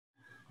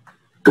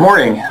Good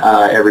morning,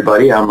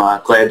 everybody. I'm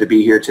glad to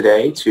be here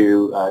today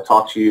to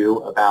talk to you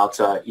about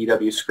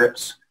EW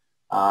Scripps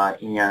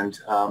and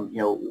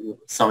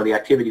some of the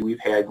activity we've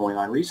had going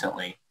on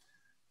recently.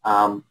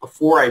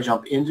 Before I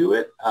jump into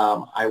it,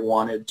 I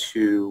wanted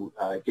to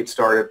get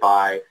started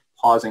by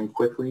pausing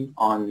quickly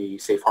on the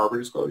safe harbor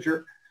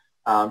disclosure.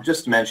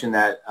 Just to mention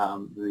that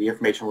the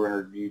information we're going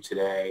to review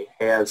today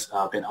has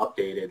been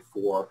updated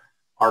for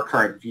our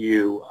current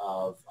view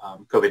of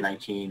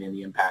COVID-19 and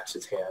the impacts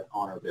it's had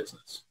on our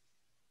business.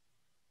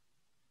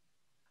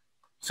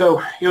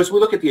 So, as we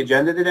look at the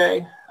agenda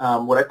today,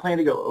 what I plan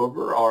to go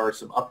over are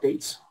some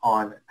updates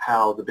on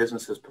how the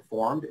business has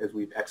performed as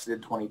we've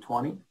exited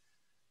 2020,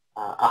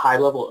 a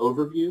high-level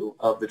overview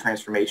of the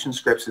transformation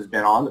Scripps has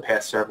been on the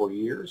past several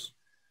years,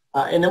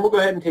 and then we'll go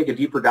ahead and take a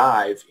deeper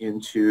dive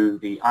into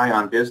the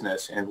ION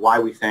business and why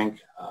we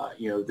think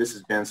this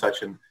has been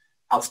such an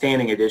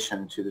outstanding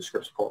addition to the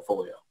Scripps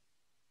portfolio.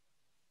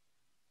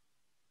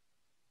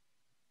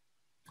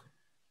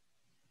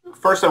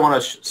 First, I want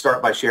to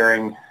start by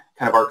sharing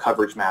kind of our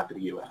coverage map of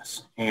the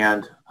U.S.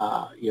 And,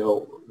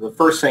 the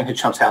first thing that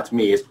jumps out to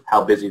me is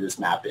how busy this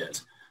map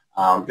is.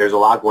 There's a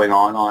lot going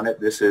on it.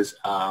 This is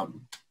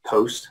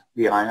post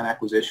the ION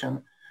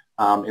acquisition.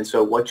 And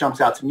so what jumps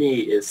out to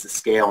me is the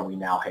scale we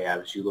now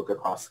have as you look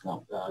across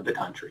the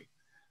country.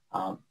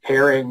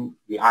 Pairing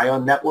the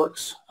ION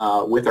networks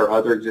with our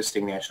other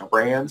existing national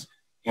brands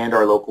and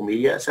our local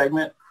media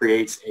segment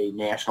creates a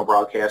national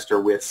broadcaster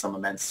with some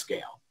immense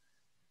scale.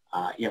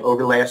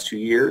 Over the last 2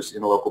 years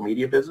in the local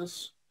media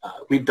business,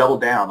 we've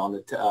doubled down on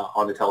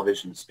the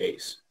television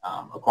space,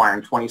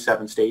 acquiring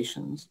 27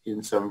 stations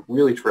in some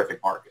really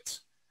terrific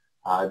markets.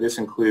 This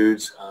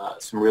includes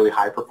some really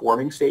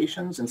high-performing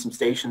stations and some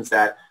stations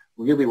that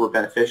really were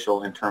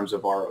beneficial in terms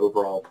of our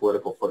overall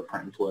political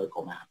footprint and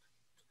political map.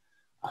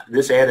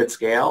 This added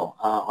scale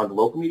on the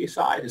local media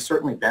side has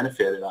certainly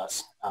benefited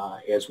us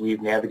as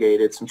we've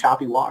navigated some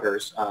choppy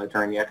waters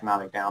during the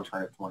economic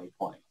downturn of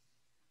 2020.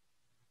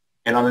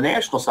 And on the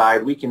national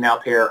side, we can now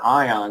pair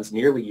ION's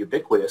nearly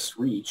ubiquitous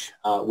reach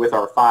with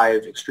our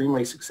 5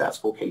 extremely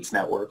successful Kate's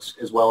networks,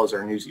 as well as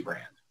our Newsy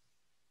brand.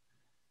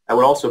 I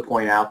would also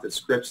point out that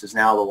Scripps is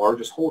now the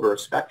largest holder of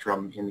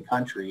spectrum in the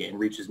country and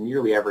reaches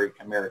nearly every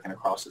American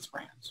across its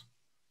brands.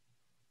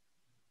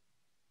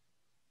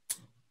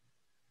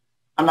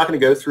 I'm not going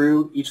to go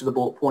through each of the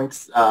bullet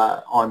points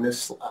on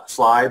this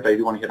slide, but I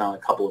do want to hit on a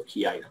couple of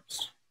key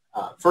items.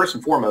 First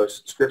and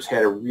foremost, Scripps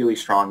had a really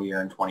strong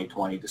year in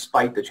 2020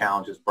 despite the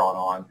challenges brought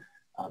on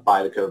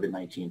by the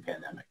COVID-19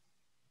 pandemic.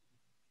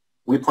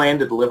 We plan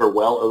to deliver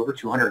well over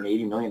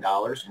 $280 million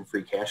in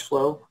free cash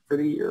flow for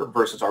the year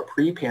versus our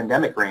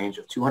pre-pandemic range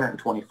of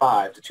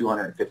 $225 to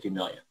 $250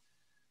 million.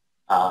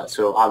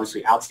 So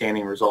obviously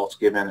outstanding results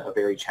given a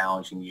very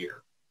challenging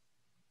year.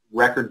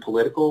 Record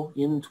political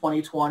in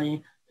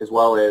 2020, as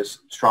well as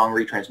strong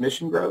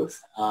retransmission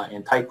growth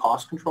and tight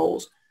cost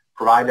controls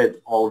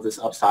provided all of this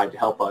upside to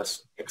help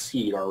us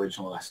exceed our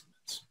original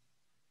estimates.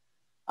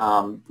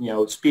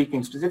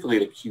 Speaking specifically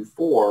to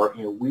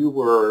Q4, we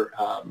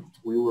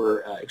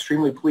were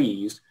extremely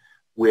pleased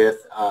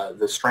with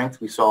the strength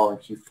we saw in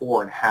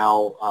Q4 and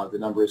how the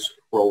numbers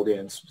rolled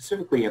in,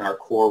 specifically in our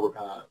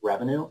core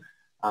revenue.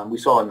 We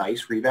saw a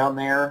nice rebound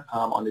there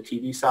on the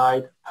TV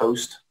side,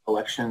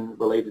 post-election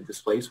related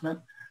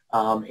displacement,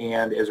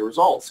 and as a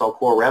result, saw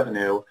core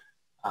revenue,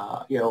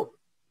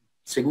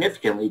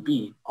 significantly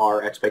beat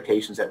our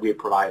expectations that we had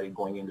provided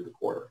going into the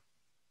quarter.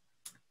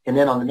 And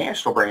then on the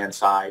national brand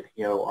side,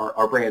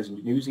 our brands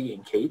Newsy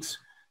and Kate's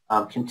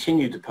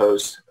continued to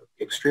post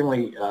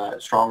extremely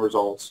strong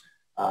results,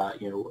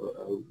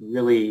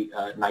 really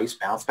nice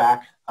bounce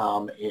back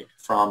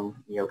from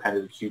kind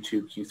of the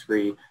Q2,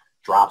 Q3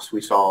 drops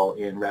we saw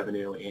in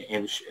revenue,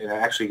 and it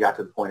actually got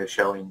to the point of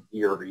showing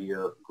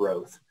year-over-year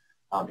growth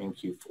in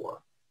Q4.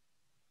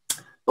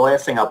 The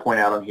last thing I'll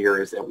point out on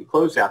here is that we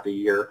closed out the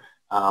year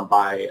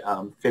by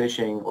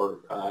finishing or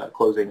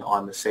closing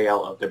on the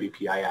sale of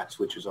WPIX,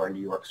 which is our New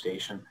York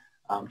station,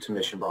 to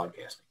Mission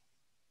Broadcasting.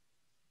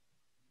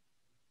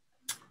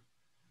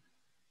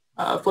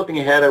 Flipping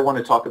ahead, I want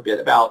to talk a bit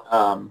about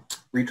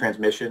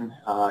retransmission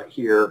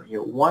here.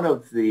 One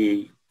of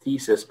the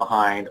thesis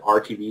behind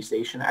our TV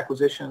station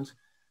acquisitions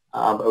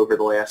over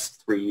the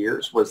last 3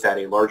 years was that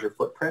a larger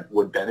footprint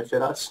would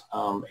benefit us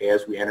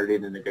as we entered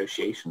into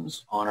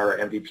negotiations on our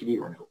MVPD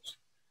renewals.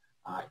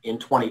 In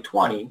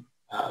 2020,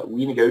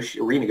 we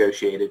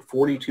renegotiated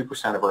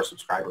 42% of our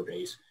subscriber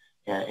base,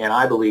 and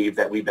I believe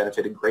that we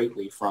benefited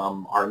greatly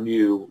from our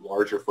new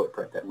larger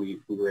footprint that we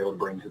were able to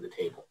bring to the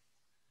table.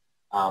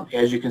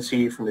 As you can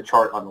see from the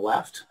chart on the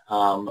left,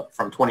 from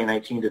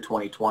 2019 to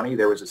 2020,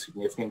 there was a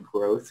significant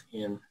growth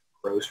in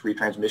gross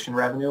retransmission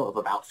revenue of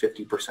about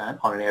 50%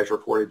 on an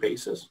as-reported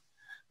basis,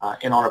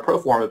 and on a pro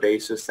forma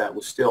basis, that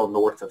was still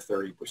north of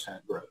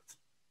 30% growth.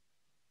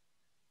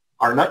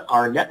 Our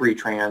net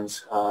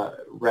retrans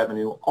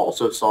revenue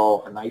also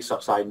saw a nice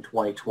upside in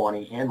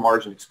 2020 and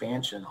margin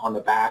expansion on the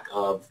back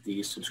of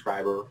these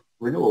subscriber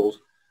renewals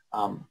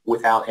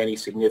without any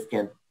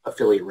significant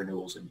affiliate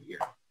renewals in the year.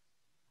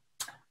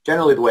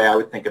 generally the way I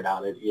would think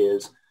about it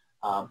is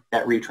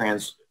that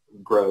retrans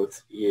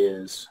growth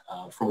is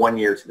from one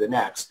year to the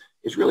next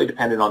is really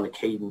dependent on the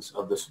cadence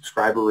of the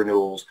subscriber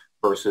renewals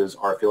versus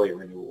our affiliate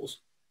renewals.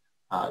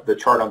 The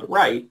chart on the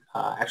right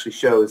actually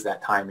shows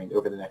that timing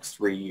over the next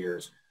 3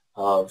 years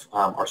of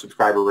our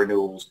subscriber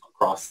renewals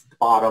across the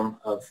bottom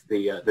of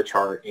the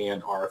chart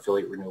and our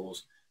affiliate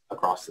renewals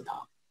across the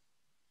top.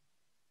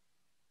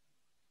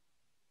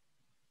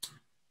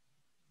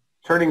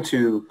 Turning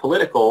to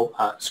political,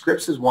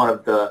 Scripps is one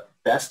of the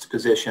best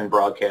positioned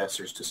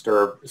broadcasters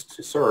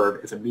to serve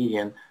as a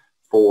median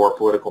for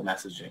political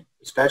messaging,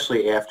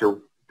 especially after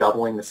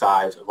doubling the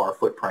size of our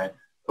footprint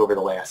over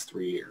the last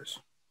 3 years.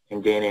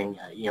 And gaining,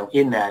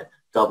 in that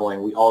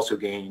doubling, we also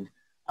gained,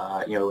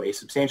 a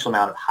substantial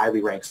amount of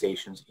highly ranked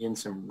stations in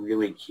some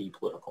really key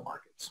political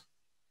markets.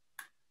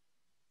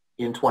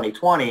 In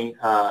 2020,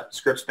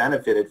 Scripps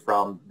benefited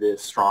from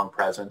this strong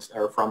presence,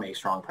 or from a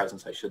strong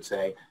presence, I should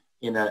say,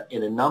 in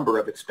a number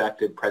of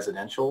expected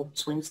presidential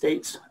swing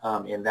states,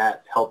 and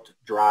that helped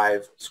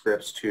drive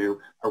Scripps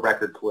to a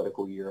record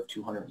political year of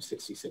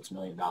 $266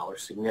 million,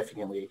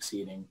 significantly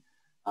exceeding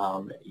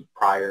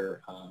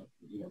prior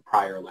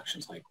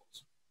election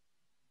cycles.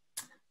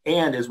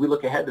 And as we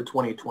look ahead to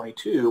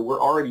 2022, we're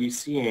already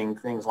seeing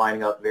things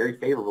lining up very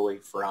favorably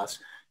for us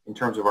in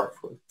terms of our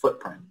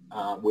footprint,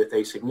 with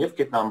a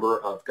significant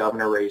number of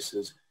governor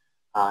races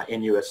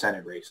and U.S.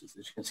 Senate races.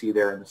 As you can see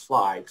there in the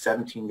slide,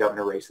 17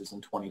 governor races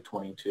in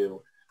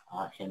 2022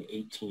 and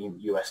 18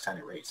 U.S.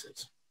 Senate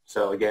races.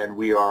 So again,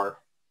 we are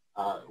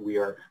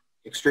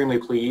extremely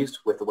pleased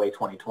with the way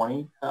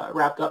 2020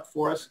 wrapped up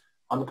for us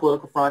on the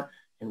political front,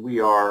 and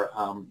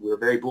we're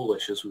very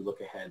bullish as we look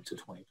ahead to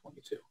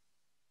 2022.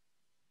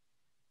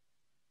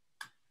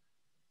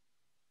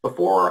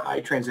 Before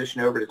I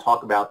transition over to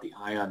talk about the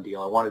ION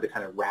deal, I wanted to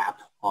kind of wrap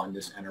on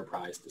this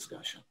enterprise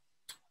discussion.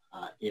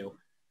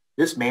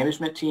 This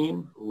management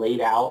team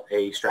laid out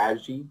a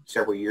strategy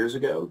several years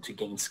ago to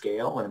gain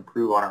scale and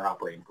improve on our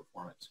operating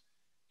performance.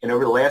 And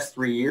over the last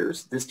 3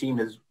 years, this team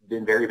has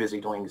been very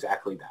busy doing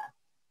exactly that.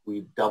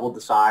 We've doubled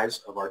the size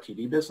of our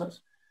TV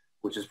business,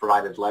 which has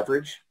provided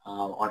leverage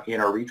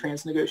in our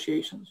retrans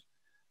negotiations,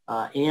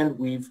 and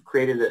we've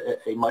created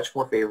a much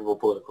more favorable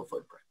political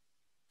footprint.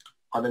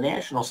 On the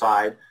national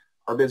side,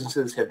 our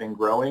businesses have been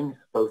growing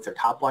both their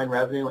top line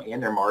revenue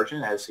and their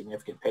margin at a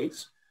significant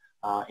pace.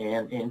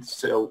 And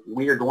so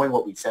we are doing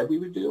what we said we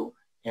would do,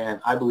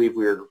 and I believe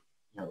we're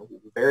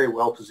very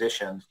well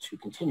positioned to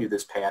continue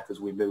this path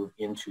as we move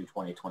into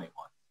 2021.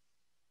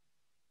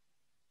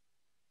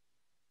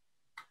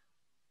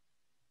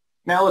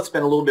 Now let's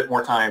spend a little bit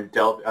more time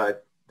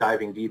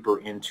diving deeper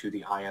into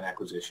the ION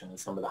acquisition and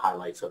some of the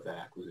highlights of that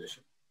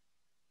acquisition.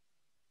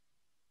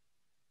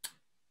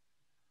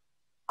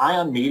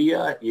 ION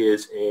Media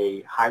is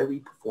a highly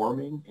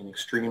performing and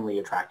extremely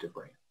attractive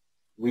brand.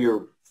 We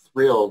are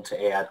thrilled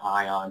to add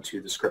ION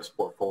to the Scripps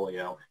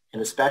portfolio,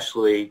 and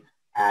especially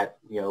at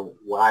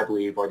what I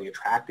believe are the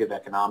attractive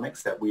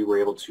economics that we were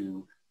able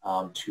to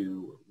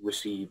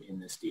receive in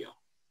this deal.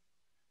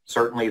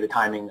 Certainly, the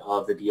timing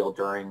of the deal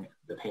during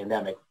the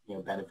pandemic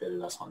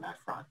benefited us on that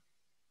front.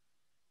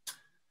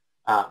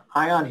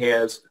 ION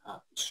has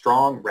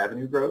strong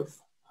revenue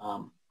growth,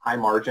 high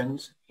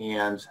margins,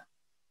 and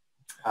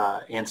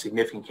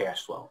significant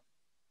cash flow.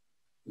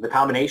 The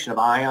combination of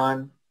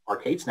ION,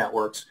 Arcade's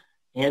networks,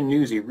 and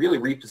Newsy really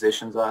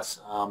repositions us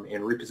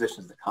and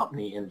repositions the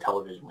company in the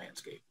television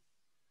landscape.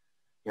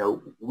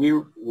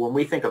 When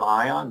we think of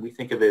ION, we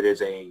think of it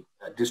as a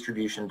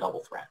distribution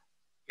double threat.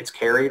 It's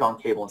carried on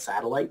cable and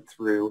satellite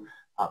through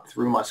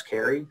must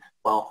carry,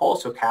 while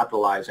also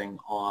capitalizing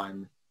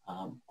on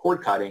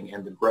cord cutting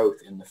and the growth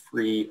in the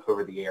free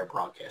over-the-air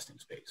broadcasting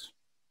space.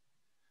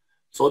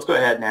 So let's go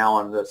ahead now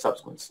on the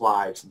subsequent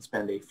slides and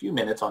spend a few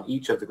minutes on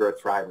each of the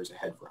growth drivers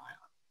ahead for ION.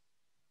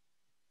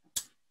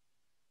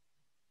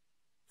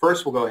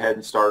 First, we'll go ahead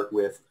and start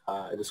with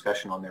a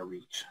discussion on their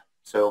reach.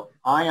 So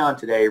ION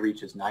today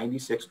reaches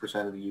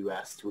 96% of the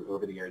U.S. through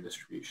over-the-air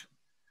distribution.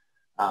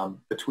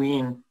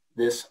 Between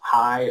this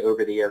high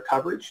over-the-air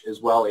coverage,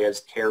 as well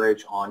as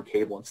carriage on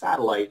cable and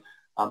satellite,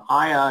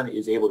 ION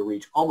is able to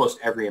reach almost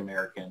every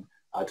American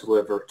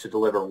to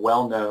deliver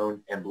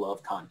well-known and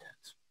beloved content.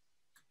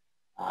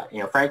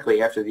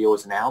 Frankly, after the deal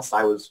was announced,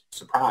 I was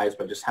surprised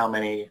by just how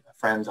many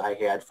friends I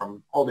had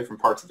from all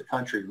different parts of the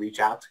country reach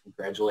out to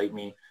congratulate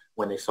me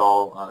when they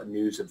saw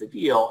news of the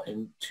deal,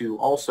 and to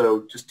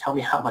also just tell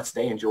me how much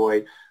they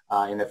enjoyed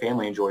and their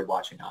family enjoyed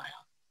watching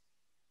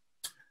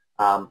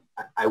ION.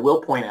 I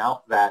will point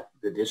out that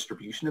the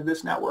distribution of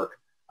this network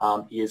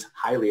is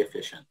highly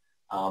efficient,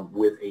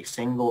 with a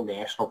single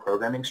national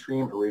programming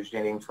stream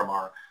originating from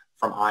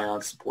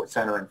ION's support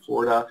center in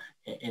Florida,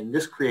 and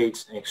this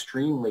creates an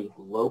extremely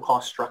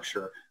low-cost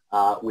structure,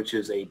 which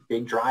is a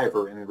big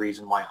driver and the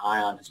reason why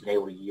ION has been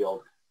able to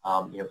yield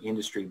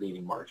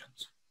industry-leading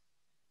margins.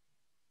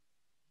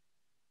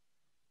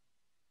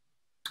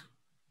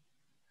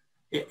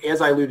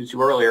 As I alluded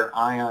to earlier,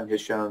 ION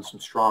has shown some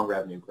strong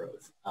revenue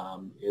growth.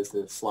 As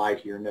the slide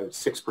here notes,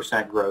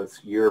 6% growth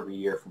year over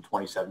year from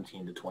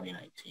 2017 to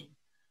 2019.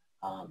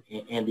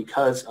 And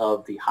because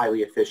of the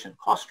highly efficient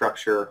cost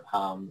structure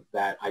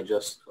that I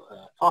just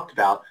talked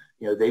about,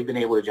 they've been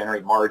able to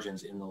generate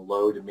margins in the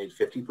low to mid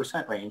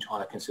 50% range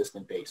on a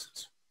consistent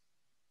basis.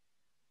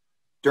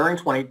 During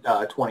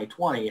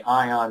 2020,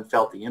 ION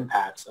felt the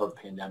impacts of the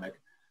pandemic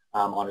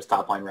on its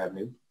top line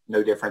revenue,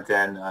 no different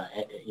than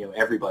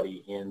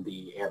everybody in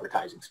the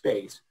advertising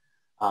space.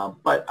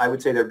 But I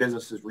would say their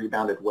businesses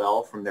rebounded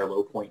well from their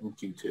low point in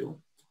Q2.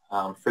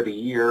 For the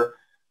year,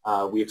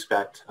 we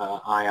expect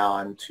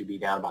ION to be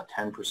down about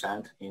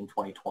 10% in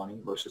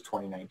 2020 versus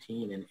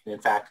 2019. And in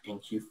fact, in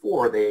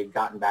Q4, they had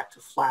gotten back to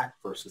flat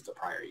versus the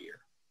prior year.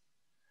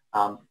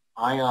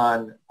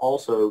 ION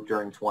also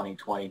during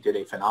 2020 did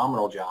a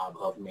phenomenal job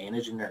of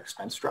managing their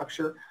expense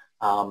structure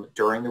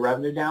during the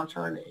revenue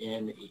downturn,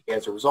 and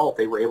as a result,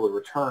 they were able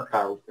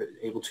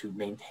to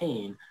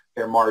maintain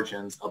their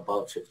margins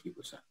above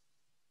 50%.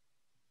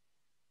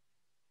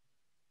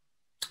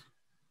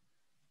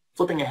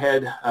 Flipping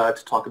ahead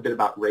to talk a bit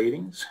about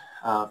ratings.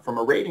 From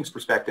a ratings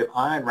perspective,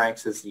 ION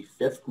ranks as the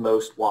 5th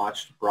most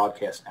watched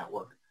broadcast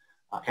network,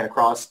 and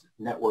across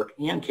network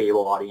and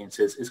cable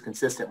audiences is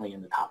consistently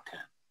in the top 10.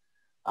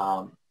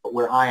 But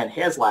where ION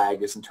has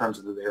lagged is in terms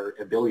of their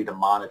ability to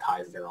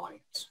monetize their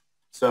audience.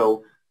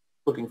 So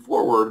looking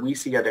forward, we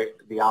see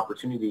the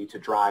opportunity to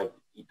drive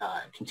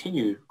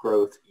continued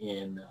growth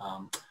in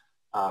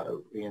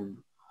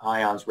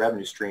ION's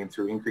revenue stream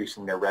through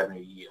increasing their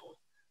revenue yield.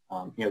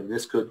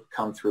 This could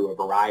come through a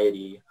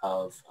variety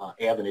of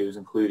avenues,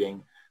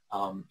 including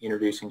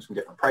introducing some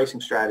different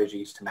pricing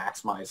strategies to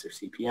maximize their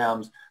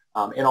CPMs,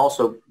 and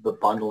also the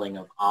bundling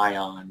of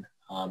ION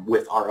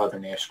with our other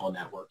national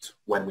networks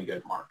when we go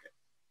to market.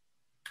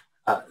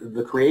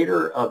 The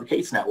creator of the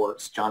Cates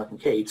networks, Jonathan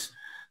Cates,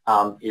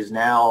 is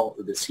now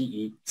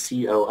the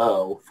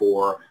COO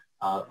for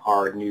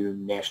our new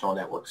national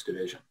networks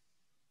division.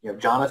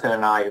 Jonathan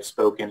and I have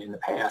spoken in the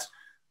past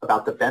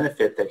about the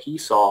benefit that he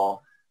saw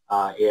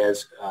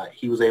as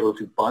he was able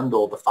to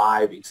bundle the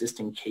 5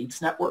 existing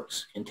Cates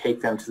networks and take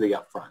them to the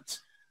upfronts.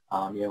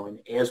 And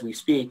as we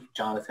speak,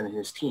 Jonathan and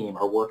his team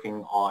are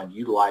working on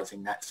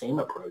utilizing that same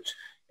approach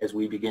as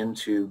we begin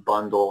to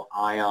bundle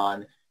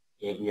ION,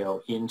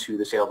 into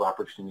the sales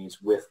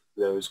opportunities with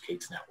those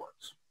Cates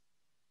networks.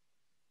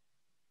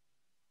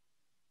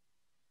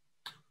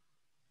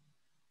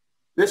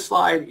 This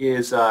slide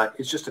is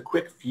just a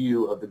quick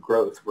view of the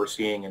growth we're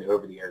seeing in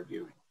over-the-air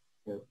viewing.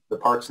 The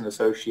Parks and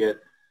Associate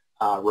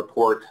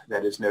report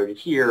that is noted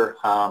here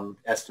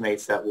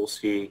estimates that we'll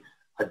see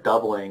a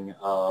doubling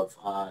of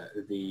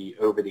the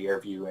over-the-air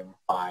viewing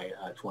by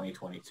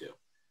 2022.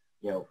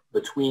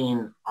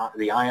 Between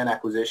the ION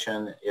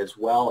acquisition as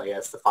well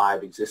as the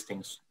 5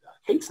 existing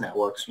Cates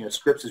networks,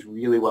 Scripps is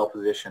really well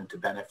positioned to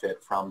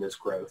benefit from this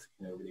growth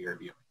in over-the-air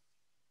viewing.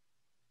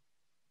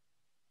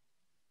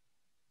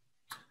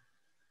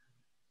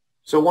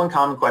 So one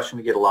common question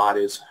we get a lot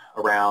is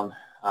around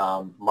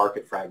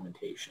market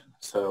fragmentation.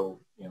 So,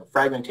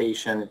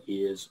 fragmentation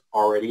is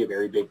already a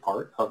very big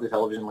part of the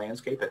television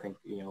landscape. I think,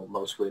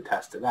 most would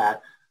attest to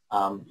that.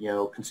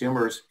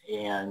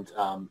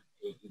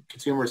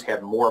 Consumers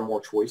have more and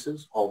more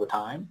choices all the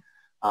time.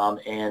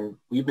 And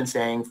we've been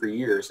saying for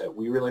years that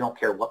we really don't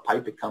care what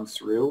pipe it comes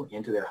through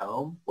into their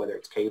home, whether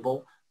it's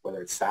cable,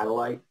 whether it's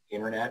satellite,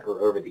 internet, or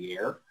over the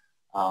air.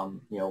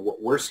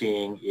 What we're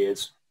seeing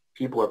is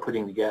people are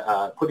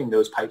putting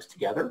those pipes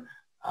together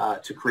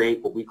to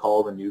create what we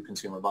call the new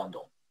consumer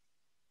bundle.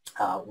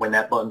 When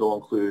that bundle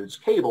includes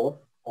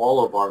cable,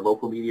 all of our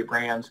local media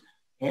brands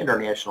and our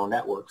national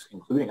networks,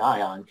 including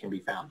ION, can be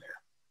found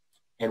there.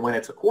 And when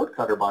it's a cord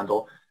cutter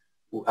bundle,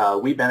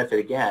 we benefit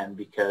again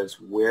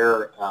because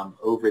we're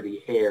over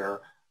the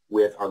air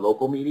with our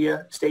local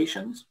media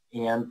stations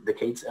and the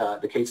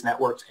Cates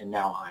networks and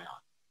now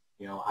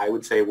ION. I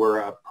would say we're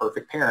a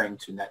perfect pairing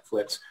to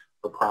Netflix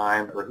or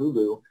Prime or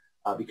Hulu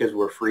because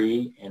we're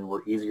free and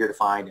we're easier to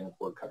find in a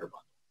cord cutter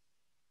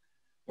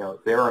bundle.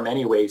 There are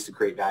many ways to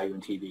create value in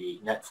TV.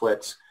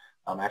 Netflix,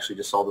 actually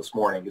just saw this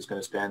morning, is going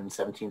to spend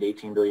 $17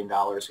 to $18 billion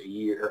a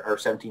year, or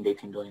 $17 to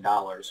 $18 billion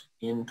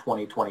in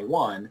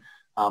 2021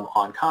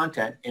 on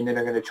content, and then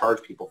they're going to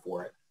charge people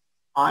for it.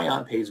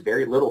 ION pays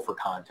very little for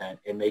content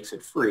and makes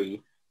it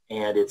free,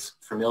 and it's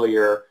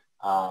familiar,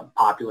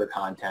 popular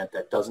content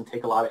that doesn't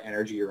take a lot of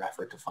energy or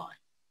effort to find.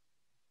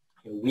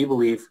 We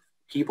believe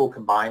people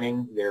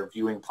combining their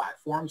viewing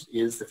platforms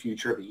is the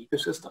future of the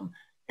ecosystem,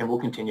 and we'll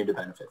continue to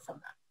benefit from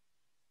that.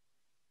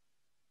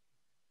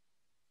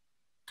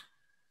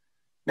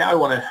 Now I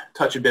want to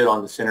touch a bit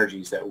on the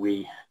synergies that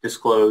we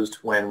disclosed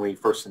when we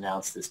first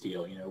announced this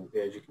deal.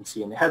 As you can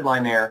see in the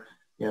headline there,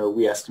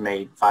 we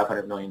estimate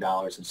 $500 million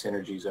in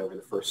synergies over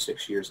the first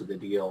 6 years of the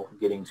deal,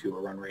 getting to a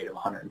run rate of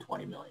 $120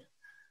 million.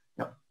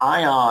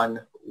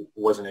 ION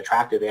was an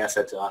attractive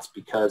asset to us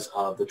because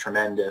of the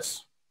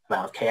tremendous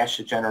amount of cash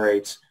it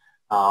generates,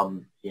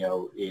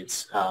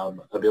 its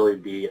ability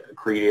to be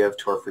accretive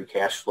to our free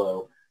cash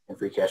flow and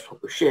free cash flow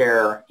per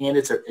share, and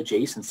its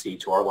adjacency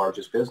to our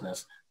largest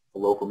business, the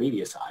local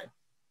media side.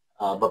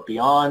 But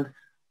beyond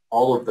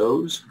all of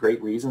those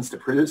great reasons to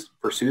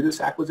pursue this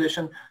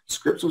acquisition,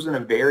 Scripps was in a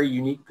very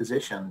unique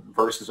position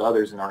versus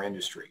others in our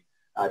industry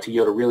to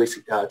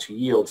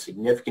yield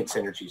significant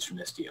synergies from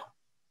this deal.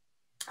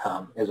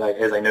 As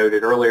I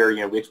noted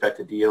earlier, we expect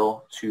the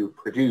deal to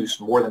produce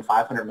more than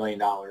 $500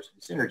 million in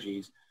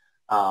synergies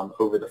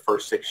over the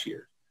first 6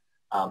 years.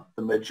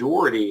 The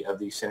majority of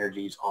these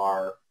synergies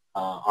are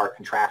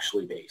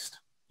contractually based.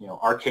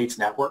 Arcade's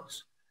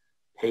Networks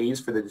pays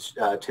for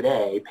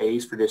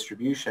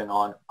distribution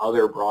on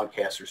other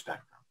broadcaster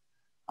spectrum.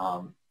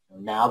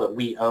 Now that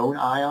we own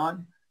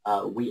ION,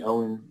 we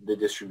own the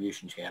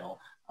distribution channel,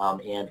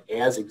 and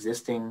as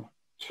existing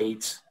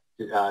Kate's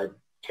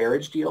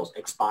carriage deals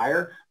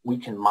expire, we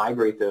can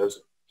migrate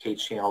those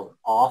Kate's channels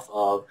off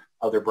of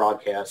other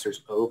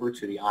broadcasters over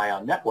to the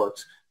ION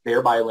networks,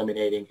 thereby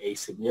eliminating a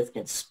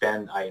significant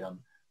spend item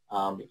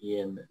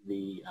in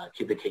the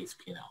Kate's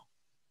P&L.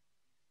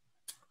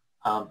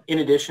 In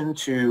addition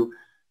to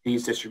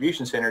these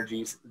distribution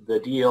synergies, the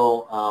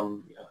deal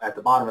at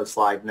the bottom of the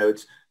slide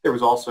notes there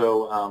was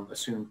also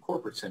assumed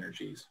corporate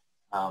synergies,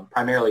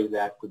 primarily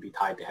that would be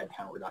tied to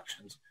headcount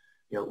reductions.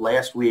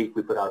 Last week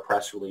we put out a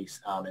press release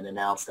and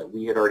announced that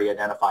we had already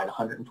identified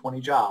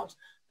 120 jobs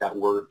that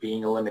were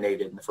being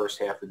eliminated in the first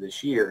half of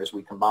this year as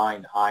we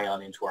combined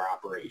ION into our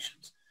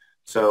operations.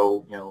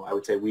 So, I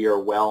would say we are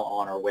well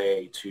on our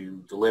way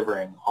to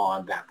delivering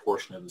on that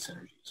portion of the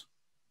synergies.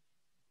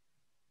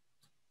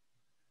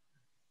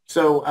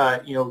 So,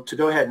 to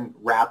go ahead and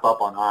wrap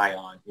up on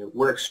ION,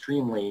 we're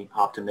extremely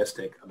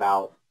optimistic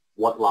about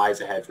what lies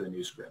ahead for the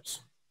new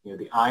Scripps.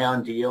 The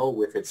ION deal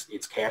with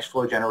its cash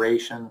flow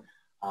generation,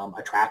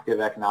 attractive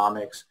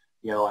economics,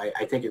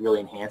 I think it really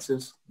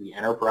enhances the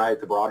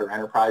broader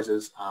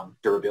enterprise's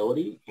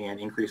durability and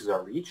increases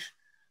our reach.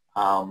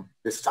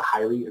 This is a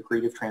highly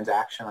accretive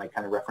transaction. I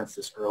kind of referenced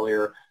this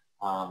earlier.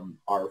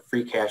 Our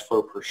free cash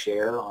flow per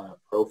share on a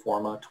pro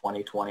forma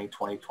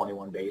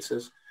 2020-2021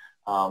 basis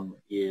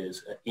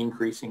is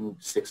increasing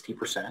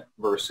 60%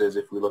 versus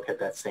if we look at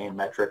that same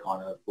metric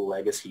on a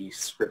legacy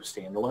Scripps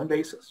standalone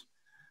basis.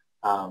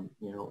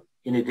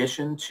 In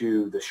addition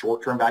to the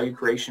short-term value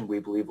creation we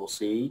believe we'll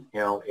see,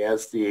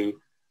 as the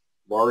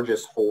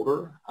largest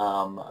holder,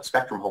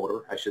 spectrum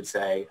holder, I should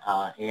say,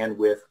 and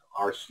with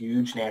our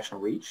huge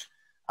national reach,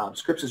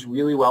 Scripps is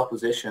really well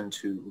positioned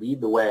to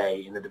lead the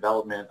way in the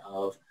development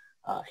of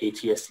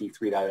ATSC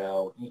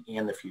 3.0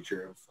 and the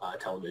future of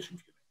television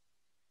viewing.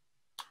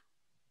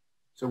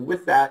 So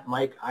with that,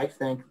 Mike, I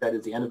think that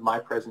is the end of my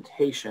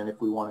presentation if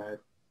we want to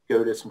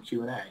go to some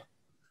Q&A.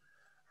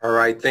 All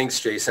right,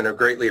 thanks, Jason. I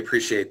greatly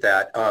appreciate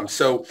that.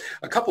 So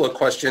a couple of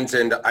questions,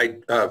 and I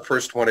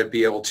first want to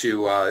be able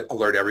to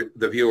alert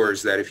the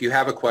viewers that if you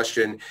have a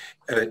question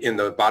in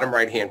the bottom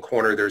right-hand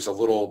corner, there's a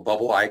little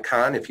bubble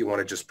icon. If you want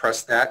to just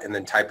press that and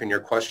then type in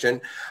your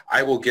question,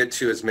 I will get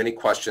to as many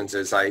questions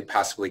as I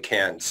possibly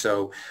can.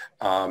 So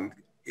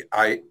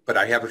but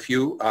I have a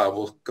few.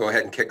 We'll go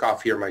ahead and kick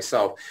off here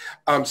myself.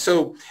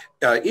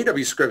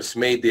 E.W. Scripps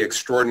made the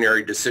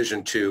extraordinary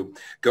decision to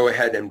go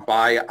ahead and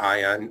buy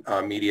ION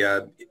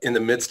Media in the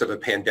midst of a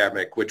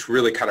pandemic, which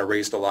really kind of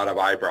raised a lot of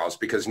eyebrows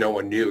because no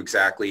one knew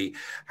exactly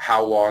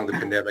how long the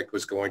pandemic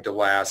was going to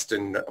last.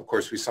 And of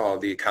course, we saw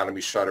the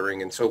economy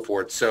shuttering and so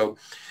forth. So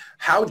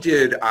how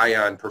did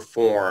ION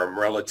perform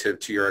relative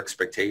to your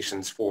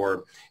expectations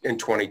for in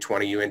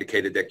 2020? You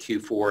indicated that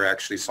Q4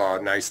 actually saw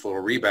a nice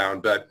little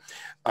rebound, but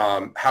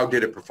how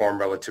did it perform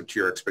relative to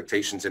your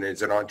expectations, and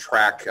is it on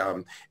track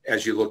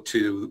as you look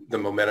to the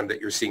momentum that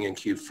you're seeing in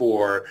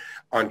Q4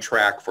 on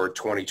track for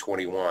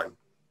 2021?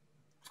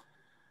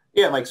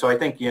 Yeah, Mike, so I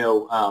think,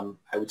 I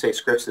would say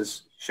Scripps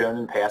has shown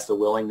in the past a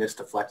willingness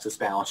to flex its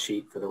balance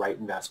sheet for the right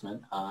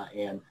investment,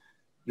 and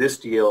this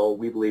deal,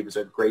 we believe, is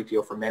a great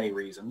deal for many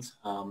reasons,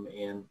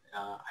 and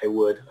I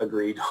would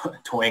agree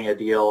doing a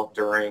deal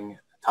during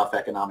tough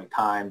economic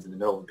times in the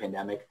middle of a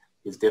pandemic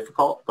is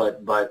difficult, but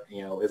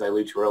as I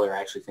alluded to earlier, I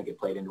actually think it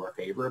played into our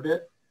favor a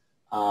bit.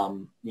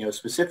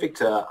 Specific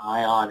to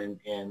ION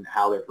and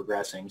how they're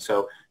progressing.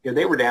 So,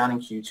 they were down in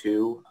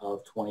Q2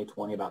 of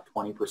 2020 about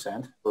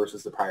 20%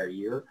 versus the prior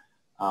year.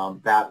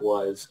 That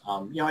was,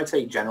 I'd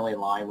say generally in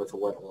line with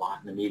what a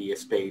lot in the media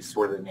space,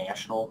 sort of the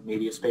national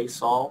media space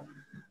saw.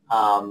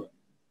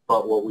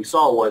 But what we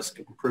saw was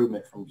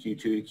improvement from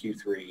Q2 to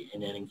Q3,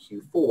 and then in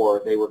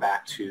Q4, they were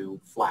back to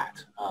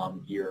flat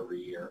year over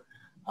year.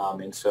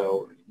 And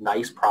so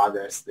nice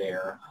progress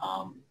there.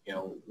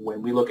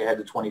 When we look ahead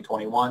to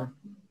 2021,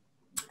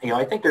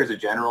 I think there's a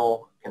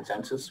general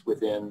consensus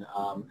within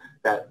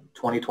that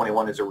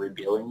 2021 is a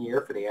rebuilding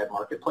year for the ad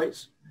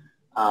marketplace.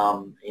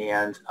 And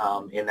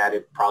in that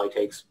it probably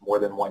takes more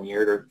than 1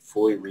 year to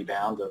fully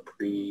rebound to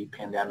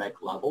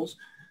pre-pandemic levels.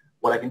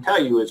 What I can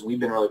tell you is we've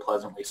been really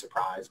pleasantly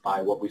surprised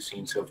by what we've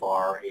seen so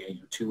far in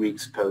 2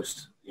 weeks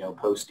post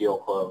deal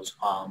close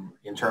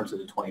in terms of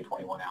the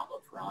 2021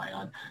 outlook for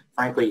ION.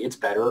 Frankly, it's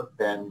better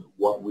than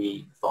what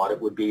we thought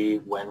it would be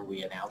when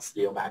we announced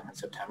the deal back in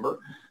September.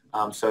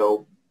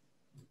 So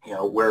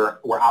we're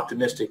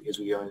optimistic as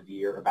we go into the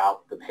year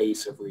about the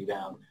pace of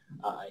rebound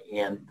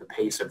and the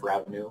pace of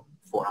revenue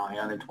for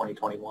ION in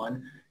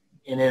 2021.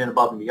 and then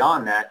above and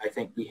beyond that, I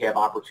think we have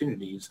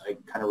opportunities. I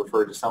kind of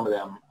referred to some of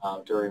them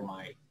during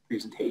my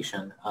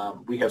presentation.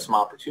 We have some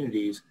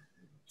opportunities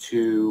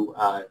to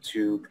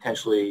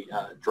potentially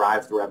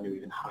drive the revenue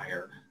even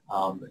higher.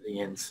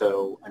 And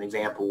so an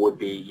example would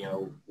be,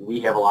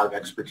 we have a lot of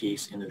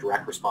expertise in the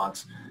direct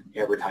response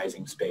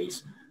advertising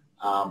space.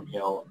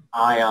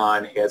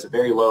 ION has a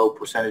very low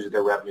percentage of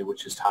their revenue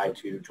which is tied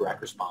to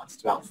direct response.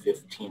 It's about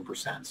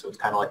 15%. So it's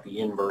kind of like the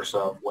inverse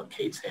of what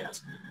Kate's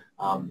has.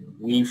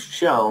 We've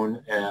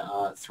shown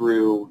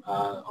through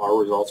our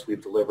results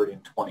we've delivered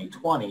in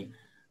 2020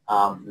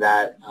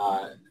 that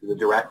the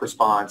direct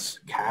response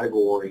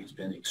category has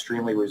been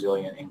extremely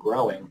resilient and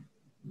growing.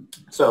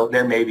 So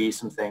there may be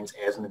some things,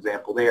 as an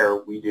example there,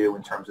 we do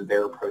in terms of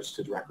their approach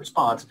to direct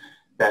response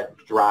that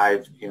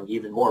drive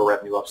even more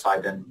revenue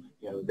upside than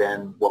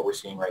what we're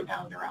seeing right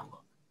now in their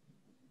outlook.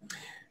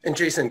 And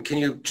Jason, can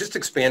you just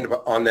expand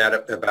on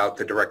that about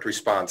the direct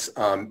response?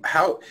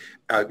 How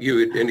you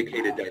had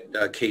indicated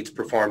that Kate's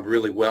performed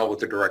really well with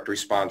the direct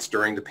response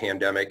during the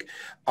pandemic.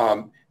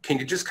 Can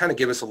you just kind of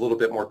give us a little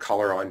bit more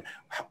color on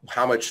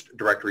how much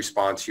direct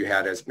response you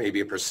had as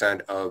maybe a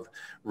percent of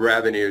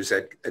revenues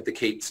at the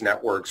Kate's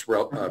networks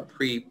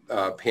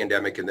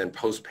pre-pandemic and then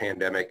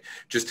post-pandemic,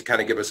 just to kind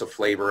of give us a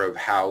flavor of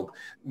how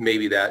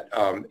maybe that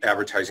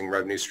advertising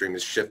revenue stream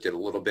has shifted a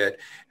little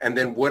bit. And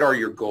then what are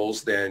your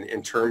goals then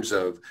in terms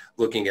of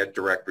looking at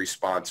direct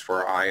response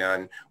for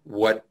ION?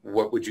 What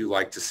would you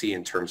like to see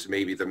in terms of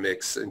maybe the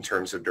mix in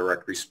terms of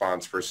direct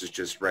response versus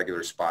just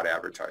regular spot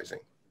advertising?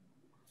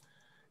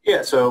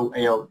 Yeah, so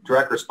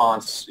direct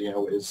response,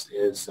 is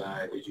as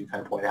you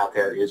kind of pointed out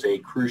there, is a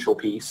crucial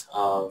piece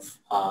of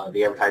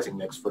the advertising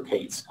mix for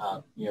Kate's.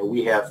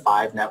 We have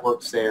 5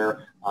 networks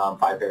there,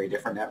 5 very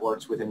different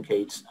networks within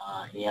Kate's,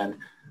 and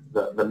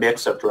the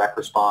mix of direct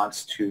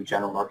response to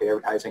general market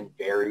advertising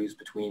varies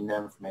between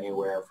them from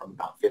anywhere from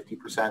about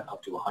 50%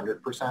 up to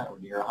 100% or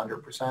near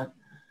 100%.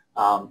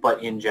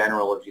 But in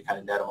general, if you kind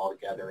of net them all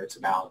together, it's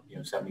about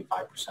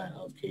 75%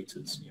 of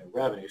Kate's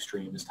revenue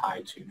stream is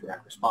tied to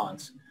direct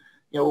response.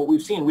 What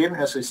we've seen, we haven't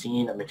necessarily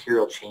seen a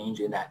material change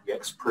in that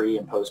mix pre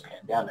and post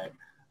pandemic.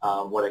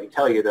 What I can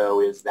tell you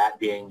though is that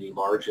being the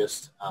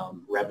largest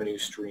revenue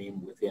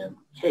stream within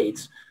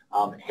Kate's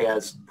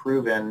has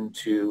proven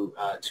to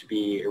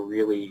be a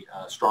really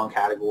strong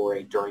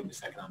category during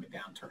this economic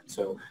downturn.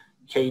 So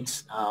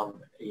Kate's,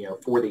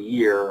 for the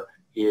year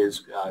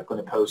is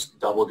going to post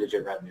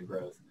double-digit revenue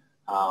growth,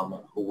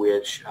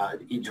 which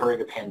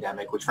during a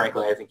pandemic, which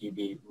frankly I think it'd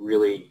be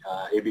really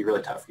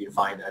tough for you to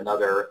find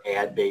another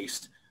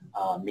ad-based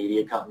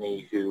media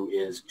company who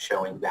is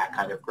showing that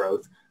kind of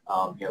growth.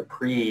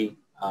 Pre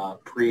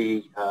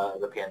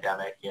the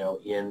pandemic,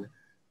 in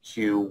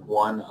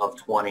Q1 of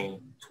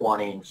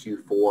 2020 and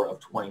Q4 of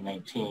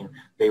 2019,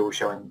 they were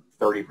showing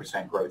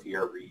 30% growth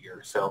year over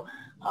year. So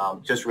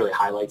just really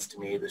highlights to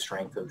me the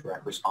strength of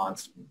direct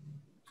response.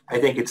 I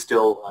think it's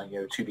still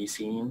to be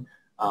seen.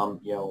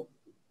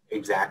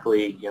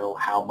 Exactly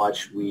how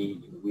much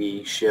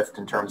we shift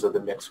in terms of the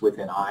mix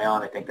within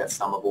ION. I think that's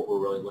some of what we're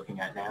really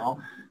looking at now.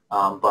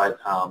 But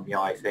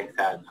I think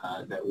that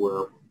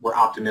we're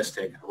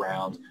optimistic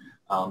around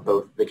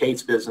both the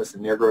Kate's business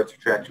and their growth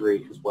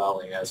trajectory, as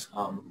well as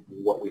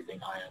what we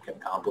think ION can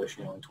accomplish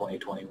in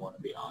 2021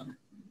 and beyond.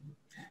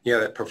 Yeah,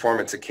 that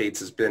performance at Kate's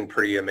has been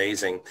pretty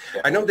amazing.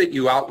 Yeah. I know that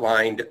you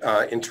outlined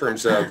in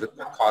terms of the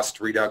cost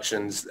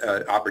reductions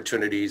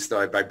opportunities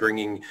by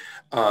bringing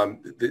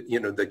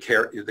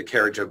the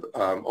carriage of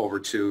over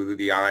to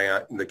the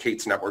ION, the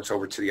Kate's networks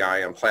over to the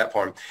ION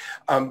platform.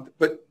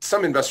 But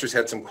some investors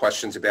had some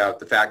questions about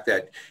the fact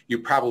that you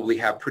probably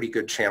have pretty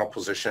good channel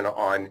position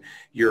on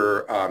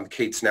your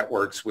Kate's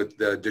networks with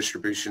the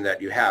distribution that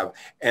you have,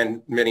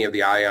 and many of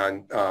the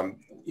ION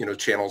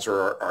channels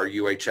are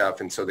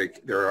UHF, and so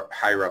they're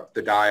higher up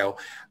the dial.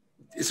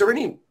 Is there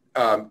any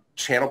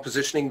channel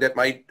positioning that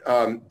might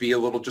be a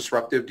little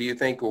disruptive, do you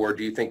think, or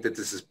do you think that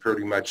this is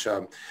pretty much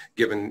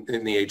given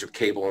in the age of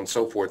cable and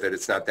so forth that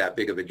it's not that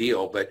big of a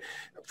deal? But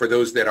for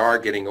those that are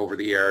getting over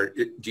the air,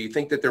 do you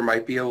think that there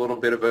might be a little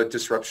bit of a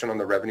disruption on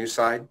the revenue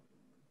side?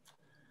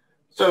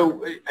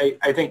 So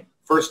I think,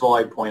 first of all,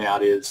 I'd point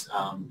out is,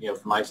 from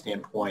my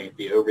standpoint,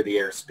 the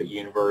over-the-air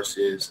universe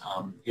is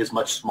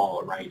much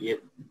smaller, right?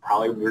 It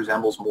probably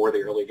resembles more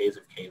the early days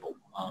of cable.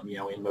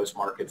 In most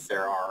markets,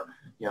 there are,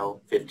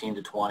 15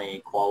 to 20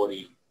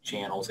 quality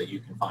channels that you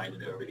can find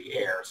in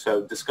over-the-air.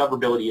 So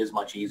discoverability is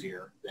much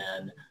easier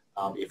than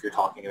if you're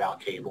talking about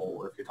cable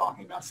or if you're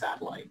talking about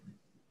satellite.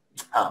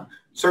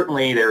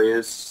 Certainly, there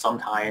is some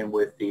tie-in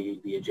with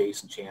the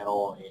adjacent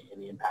channel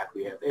and the impact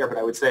we have there, but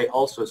I would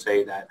also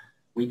say that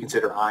we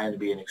consider ION to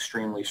be an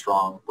extremely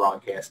strong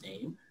broadcast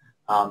name,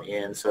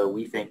 and so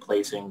we think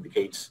placing the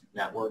Kate's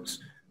networks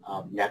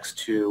next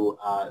to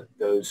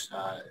those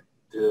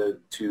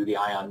to the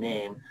ION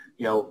name,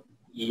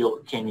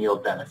 can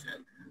yield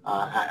benefit.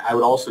 I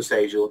would also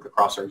say, as you look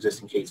across our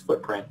existing case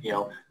footprint,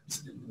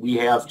 we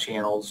have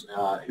channels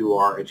who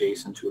are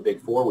adjacent to a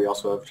Big Four. We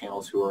also have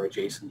channels who are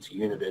adjacent to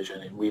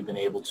Univision, and we've been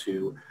able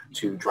to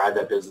drive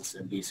that business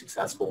and be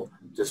successful,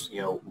 just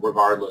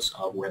regardless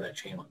of where that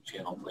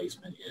channel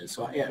placement is.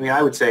 So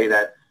I would say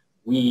that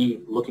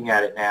we, looking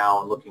at it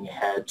now and looking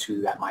ahead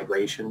to that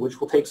migration,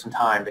 which will take some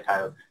time to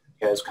kind of,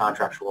 as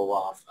contracts roll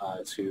off,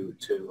 to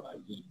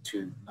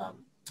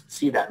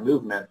see that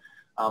movement.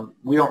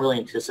 We don't really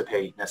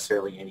anticipate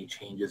necessarily any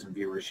changes in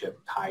viewership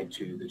tied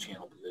to the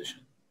channel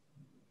position.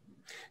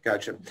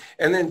 Gotcha.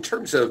 And then in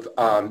terms of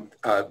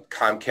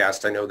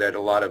Comcast, I know that a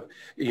lot of,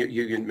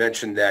 you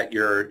mentioned that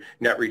your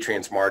net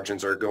retrans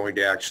margins are going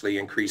to actually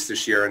increase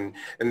this year,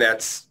 and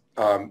that's,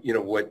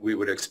 what we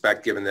would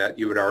expect, given that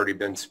you had already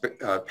been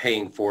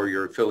paying for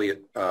your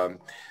affiliate,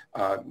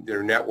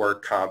 their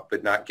network comp,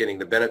 but not getting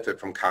the benefit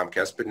from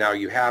Comcast, but now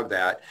you have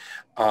that.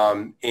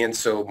 And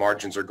so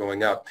margins are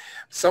going up.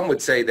 Some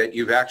would say that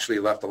you've actually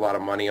left a lot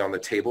of money on the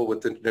table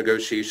with the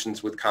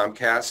negotiations with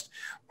Comcast.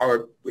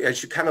 Or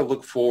as you kind of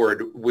look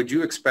forward, would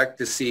you expect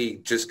to see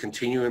just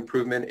continued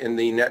improvement in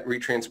the net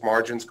retrans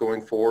margins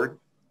going forward?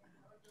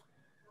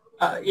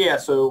 Yeah,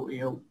 so,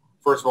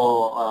 first of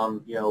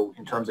all,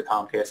 in terms of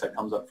Comcast, that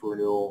comes up for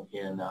renewal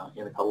in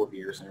a couple of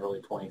years, in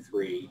early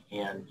 23.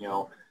 And,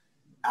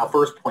 I'll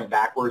first point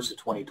backwards to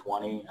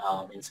 2020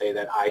 and say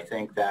that I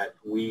think that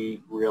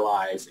we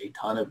realize a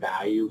ton of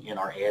value in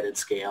our added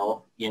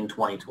scale in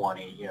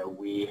 2020.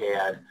 We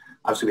had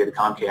the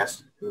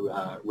Comcast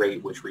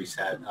rate, which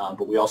reset,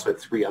 but we also had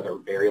 3 other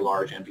very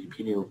large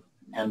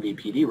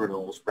MVPD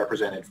renewals,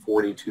 represented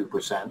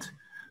 42%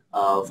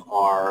 of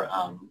our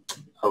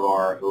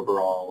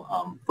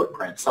overall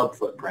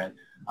sub-footprint,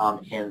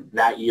 and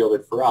that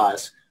yielded for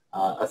us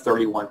a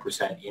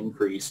 31%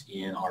 increase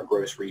in our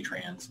gross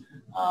retrans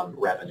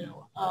revenue.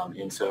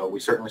 And so we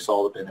certainly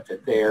saw the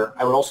benefit there.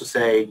 I would also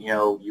say,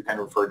 you kind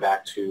of referred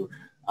back to,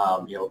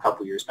 a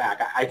couple of years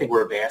back. I think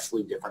we're a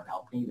vastly different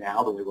company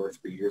now than we were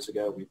 3 years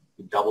ago.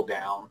 We've doubled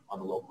down on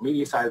the local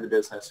media side of the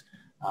business.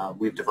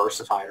 We've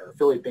diversified our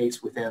affiliate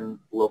base within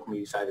the local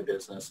media side of the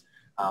business.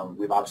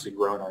 We've obviously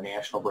grown our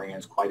national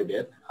brands quite a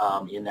bit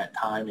in that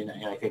time, and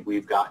I think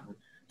we've gotten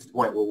to the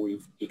point where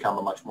we've become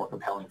a much more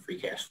compelling free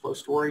cash flow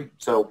story.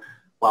 So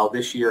while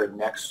this year and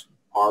next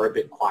are a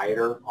bit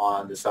quieter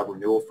on the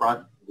sub-renewal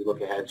front, we look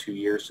ahead 2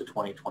 years to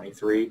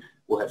 2023,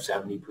 we'll have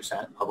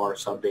 70% of our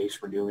sub-base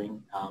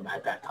renewing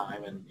at that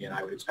time, and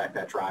I would expect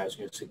that drives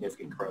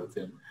significant growth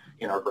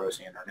in our gross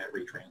and our net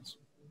retrans.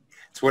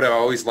 It's what I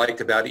always liked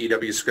about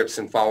EW Scripps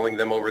and following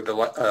them over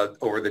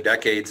the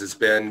decades has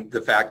been the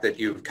fact that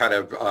you've kind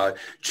of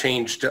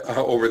changed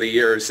over the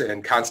years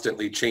and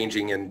constantly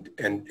changing and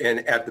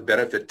at the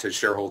benefit to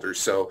shareholders.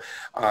 So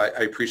I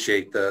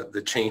appreciate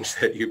the change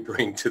that you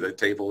bring to the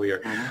table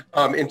here.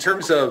 Mm-hmm. In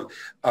terms of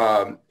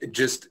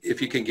just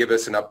if you can give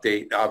us an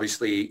update,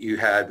 obviously you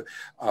had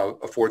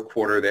a fourth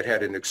quarter that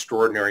had an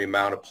extraordinary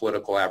amount of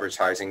political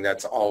advertising.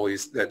 That's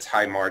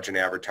high margin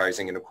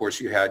advertising. And of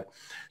course you had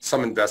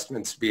some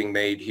investments being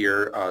made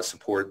here,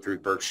 support through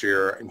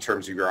Berkshire in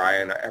terms of your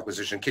ION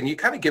acquisition. Can you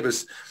kind of give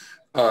us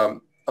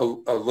a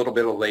little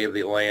bit of lay of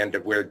the land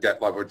of where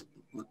debt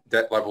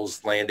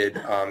levels landed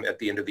at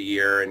the end of the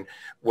year, and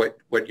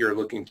what you're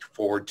looking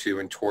forward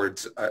to and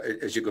towards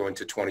as you go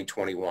into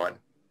 2021?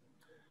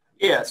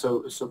 Yeah,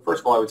 so first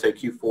of all, I would say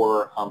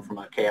Q4 from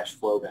a cash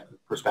flow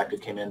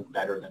perspective came in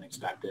better than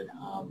expected.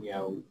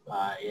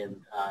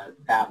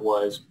 That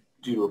was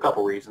due to a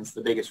couple reasons. The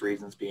biggest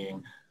reasons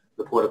being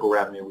the political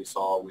revenue we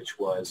saw, which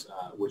was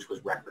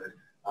record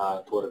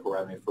political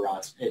revenue for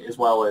us, as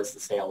well as the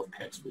sale of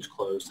PIX, which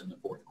closed in the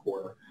fourth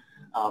quarter.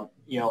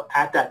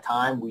 At that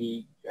time,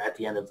 at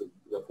the end of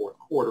the fourth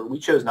quarter, we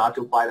chose not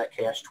to apply that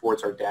cash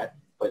towards our debt,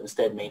 but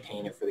instead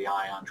maintain it for the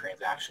ION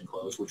transaction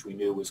close, which we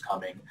knew was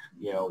coming,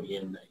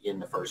 in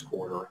the first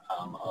quarter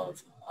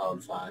of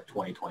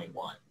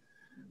 2021.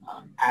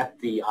 At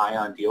the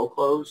ION deal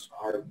close,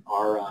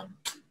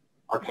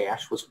 our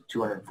cash was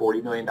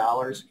 $240 million,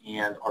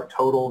 and our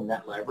total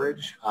net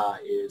leverage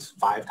is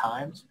 5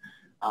 times.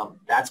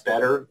 That's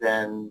better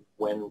than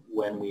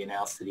when we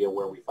announced the deal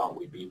where we thought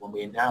we'd be. When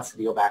we announced the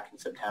deal back in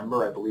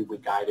September, I believe we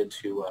guided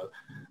to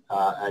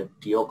a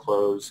deal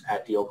close.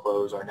 At deal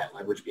close, our net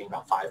leverage being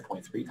about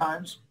 5.3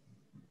 times.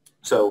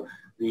 So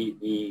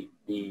the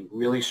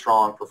really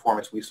strong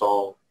performance we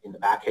saw in the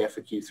back half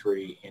of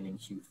Q3 and in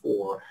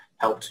Q4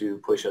 helped to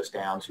push us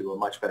down to a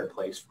much better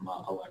place from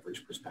a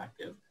leverage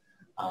perspective.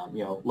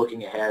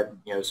 Looking ahead,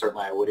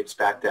 certainly I would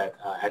expect that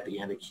at the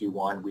end of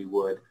Q1 we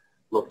would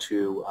look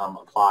to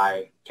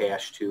apply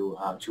cash to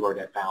our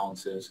debt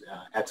balances,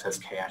 excess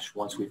cash,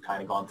 once we've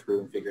kind of gone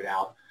through and figured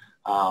out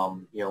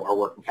our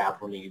working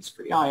capital needs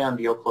for the ION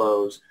deal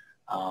close,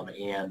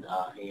 and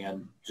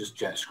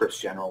just Scripps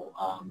general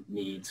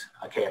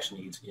cash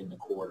needs in the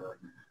quarter.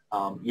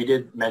 You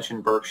did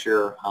mention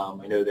Berkshire.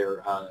 I know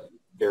there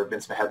have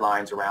been some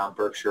headlines around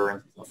Berkshire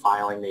and the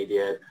filing they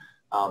did.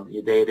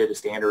 They did a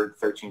standard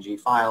 13G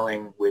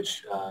filing,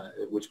 which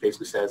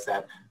basically says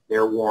that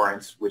their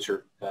warrants, which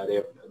are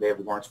they have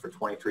warrants for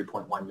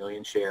 23.1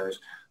 million shares,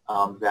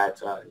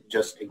 that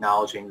just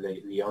acknowledging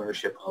the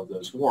ownership of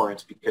those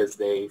warrants because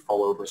they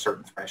fall over a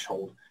certain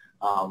threshold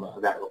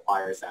that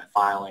requires that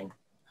filing.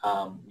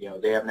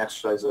 They haven't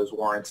exercised those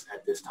warrants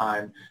at this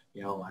time.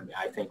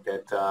 I think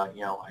that,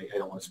 I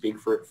don't want to speak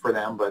for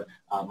them, but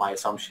my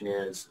assumption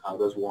is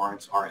those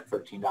warrants are at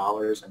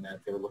 $13 and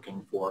that they're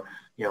looking for,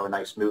 a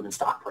nice move in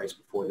stock price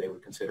before they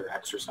would consider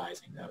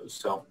exercising those.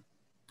 So,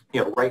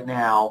 right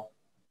now,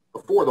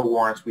 before the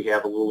warrants, we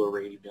have a little over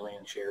 80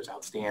 million shares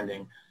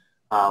outstanding.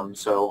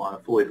 So on a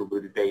fully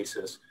diluted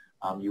basis,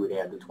 you would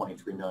add the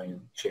 23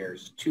 million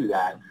shares to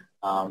that.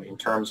 In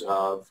terms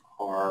of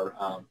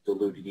our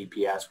diluted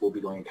EPS, we'll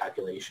be doing a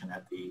calculation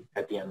at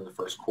the end of the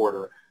first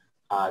quarter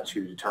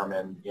to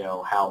determine,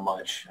 how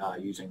much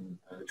using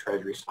the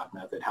treasury stock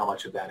method, how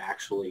much of that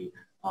actually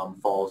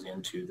falls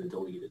into the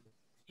diluted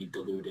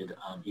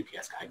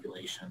EPS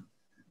calculation.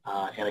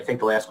 And I think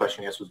the last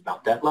question you asked was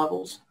about debt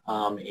levels.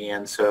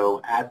 And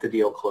so at the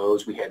deal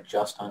close, we had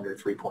just under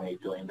 $3.8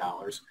 billion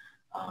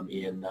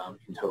in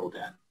total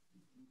debt.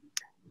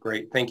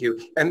 Great, thank you.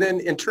 And then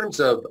in terms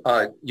of,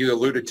 you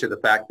alluded to the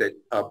fact that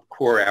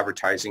core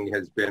advertising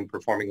has been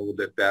performing a little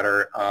bit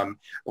better. I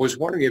was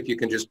wondering if you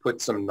can just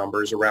put some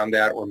numbers around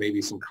that or maybe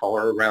some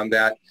color around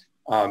that.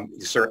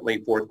 Certainly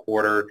fourth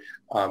quarter,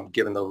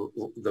 given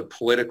the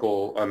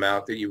political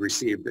amount that you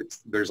received,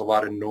 there's a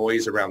lot of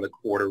noise around the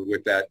quarter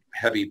with that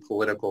heavy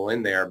political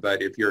in there.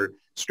 But if you're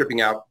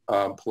stripping out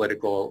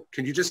political,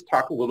 can you just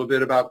talk a little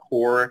bit about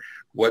core,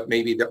 what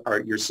maybe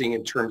you're seeing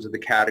in terms of the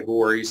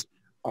categories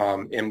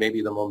and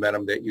maybe the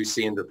momentum that you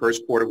see in the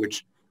first quarter,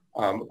 which,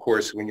 of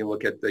course, when you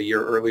look at the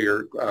year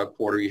earlier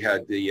quarter, you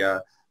had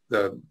the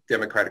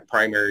Democratic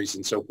primaries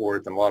and so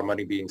forth, and a lot of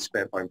money being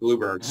spent on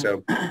Bloomberg.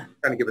 So kind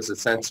of give us a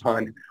sense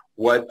on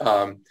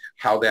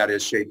how that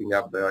is shaping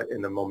up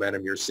in the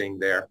momentum you're seeing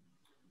there.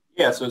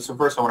 Yeah, so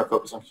first I want to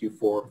focus on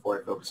Q4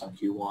 before I focus on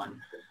Q1.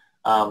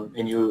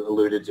 And you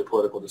alluded to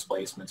political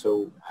displacement.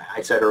 So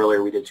I said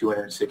earlier we did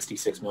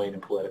 $266 million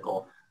in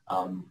political,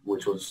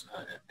 which was,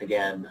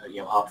 again,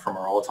 up from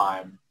our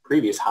all-time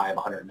previous high of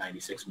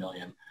 $196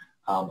 million.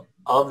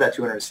 Of that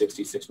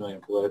 $266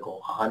 million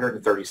political,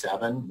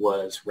 $137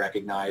 was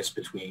recognized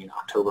between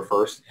October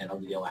 1st and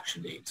of the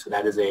election date. So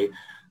that is a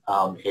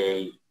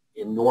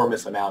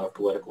enormous amount of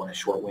political in a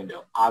short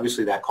window.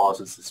 Obviously, that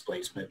causes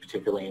displacement,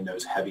 particularly in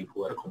those heavy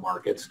political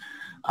markets.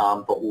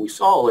 But what we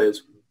saw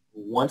is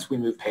once we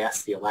moved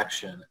past the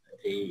election,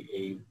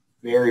 a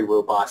very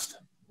robust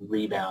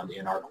rebound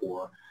in our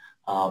core.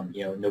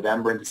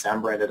 November and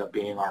December ended up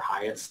being our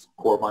highest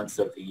core months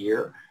of the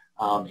year.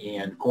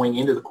 And going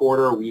into the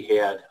quarter, we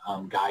had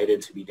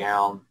guided to be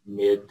down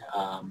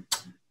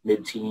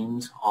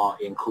mid-teens,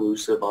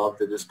 inclusive of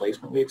the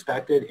displacement we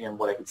expected. And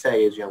what I could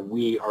say is,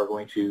 we are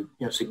going to,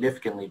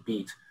 significantly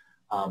beat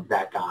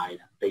that guide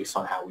based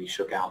on how we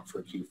shook out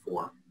for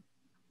Q4.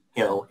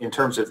 In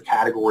terms of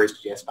categories,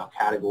 because you asked about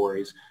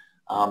categories,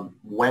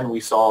 when we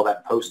saw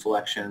that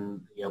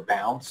post-election,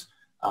 bounce,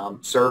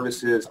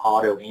 services,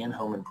 auto, and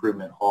home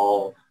improvement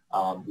all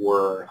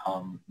were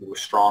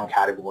strong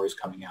categories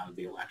coming out of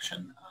the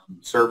election.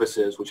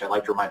 Services, which I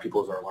like to remind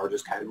people is our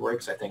largest category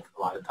because I think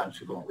a lot of times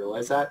people don't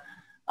realize that,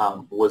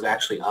 was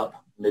actually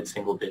up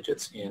mid-single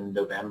digits in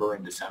November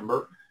and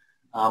December.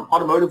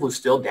 Automotive was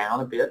still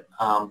down a bit,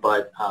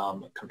 but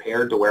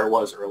compared to where it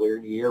was earlier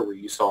in the year where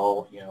you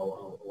saw,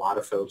 a lot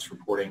of folks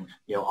reporting,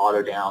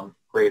 auto down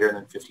greater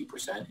than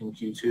 50% in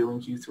Q2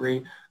 and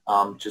Q3,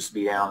 just to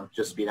be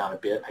down a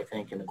bit, I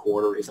think, in the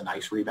quarter is a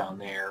nice rebound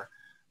there.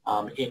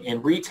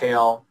 And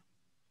retail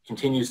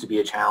continues to be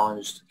a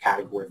challenged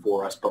category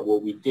for us, but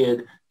what we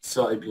did,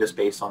 so just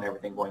based on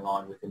everything going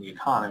on within the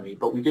economy,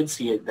 but we did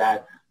see it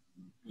that,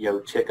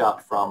 tick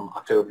up from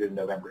October to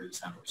November to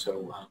December.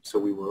 So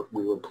we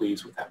were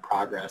pleased with that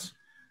progress.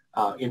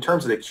 In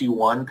terms of the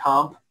Q1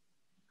 comp,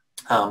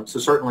 so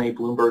certainly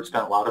Bloomberg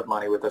spent a lot of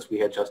money with us. We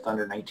had just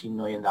under $19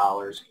 million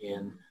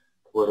in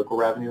political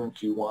revenue in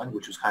Q1,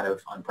 which was kind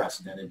of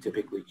unprecedented.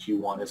 Typically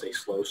Q1 is a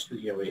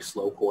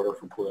slow quarter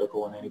for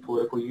political in any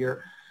political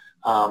year.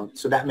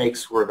 So that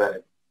makes sort of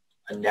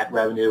a net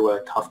revenue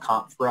a tough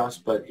comp for us.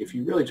 But if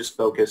you really just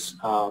focus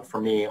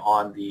for me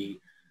on the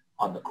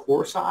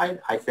core side,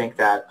 I think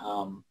that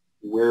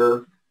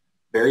we're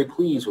very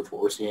pleased with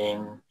what we're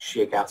seeing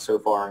shake out so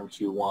far in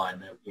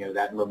Q1.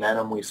 That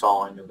momentum we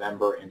saw in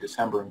November and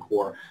December in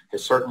core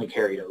has certainly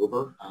carried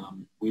over.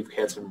 We've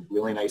had some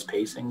really nice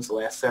pacings the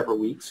last several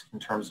weeks in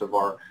terms of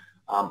our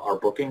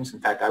bookings. In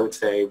fact, I would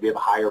say we have a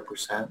higher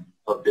percent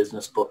of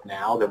business booked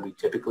now than we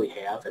typically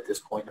have at this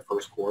point in the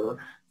first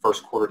quarter.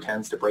 First quarter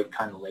tends to break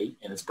kind of late,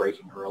 and it's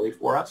breaking early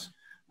for us.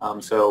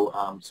 So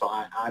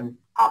I'm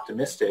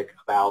optimistic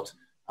about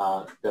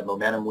the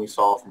momentum we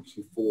saw from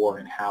Q4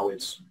 and how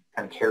it's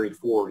kind of carried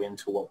forward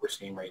into what we're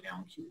seeing right now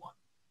in Q1.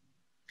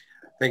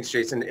 Thanks,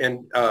 Jason.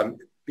 And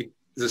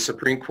the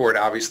Supreme Court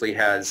obviously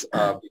has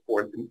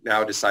before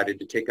now decided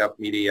to take up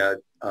media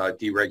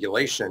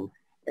deregulation.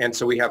 And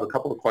so we have a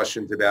couple of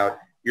questions about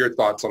your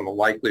thoughts on the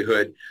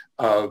likelihood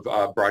of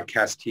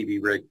broadcast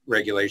TV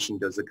regulation.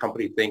 Does the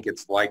company think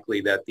it's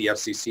likely that the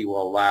FCC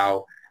will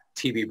allow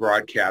TV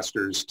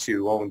broadcasters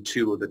to own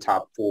 2 of the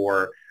top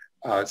 4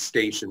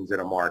 stations in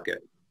a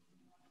market?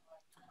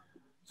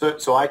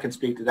 So I can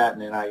speak to that,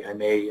 and then I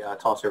may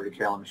toss over to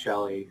Carolyn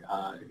Michelle,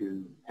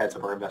 who heads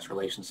up our investor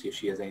relations, see if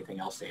she has anything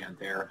else to add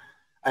there.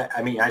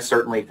 I mean, I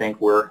certainly think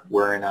we're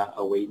in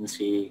a wait and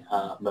see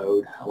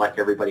mode, like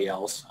everybody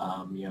else.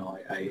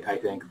 I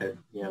think that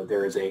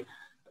there is a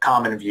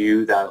common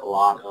view that a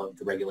lot of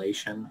the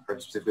regulation, or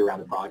specifically around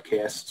the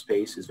broadcast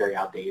space, is very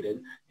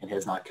outdated and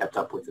has not kept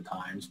up with the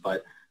times.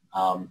 But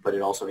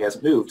it also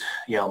hasn't moved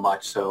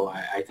much. So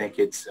I think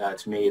it's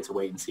to me it's a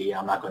wait and see.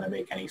 I'm not going to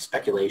make any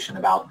speculation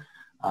about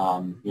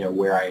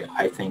where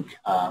I think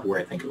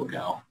it will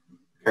go.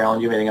 Carolyn,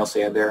 do you have anything else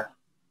to add there?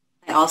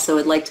 I also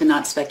would like to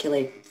not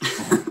speculate.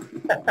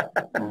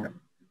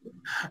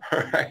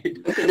 All right.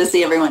 Good to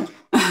see everyone.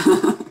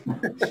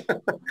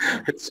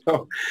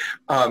 So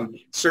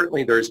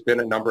certainly there's been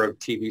a number of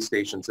TV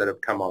stations that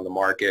have come on the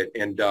market,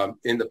 and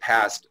in the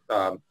past,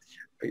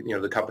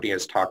 the company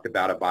has talked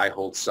about a buy,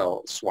 hold,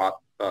 sell,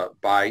 swap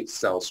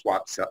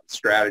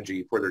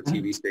strategy for their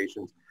TV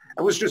stations.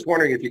 I was just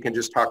wondering if you can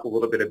just talk a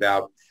little bit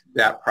about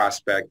that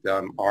prospect.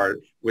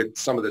 With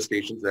some of the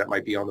stations that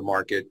might be on the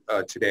market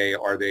today,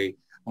 are they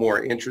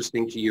more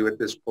interesting to you at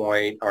this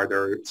point? Are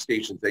there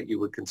stations that you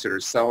would consider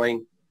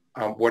selling?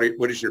 What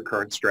is your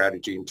current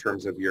strategy in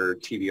terms of your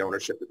TV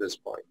ownership at this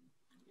point?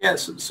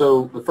 Yes.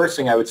 So the first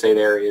thing I would say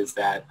there is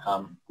that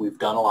we've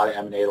done a lot of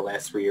M&A the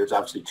last 3 years.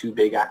 Obviously, 2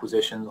 big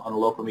acquisitions on the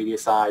local media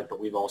side,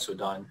 but we've also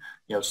done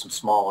some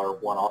smaller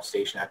one-off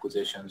station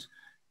acquisitions,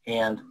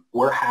 and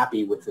we're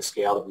happy with the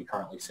scale that we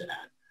currently sit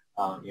at.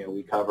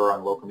 We cover on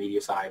the local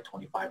media side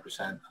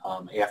 25%.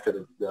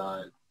 After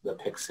the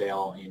pick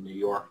sale in New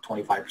York,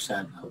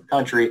 25% of the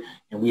country,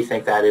 and we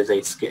think that is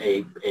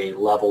a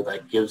level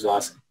that gives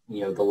us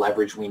the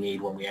leverage we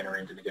need when we enter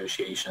into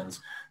negotiations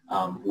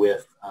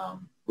with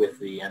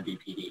the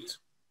MVPDs.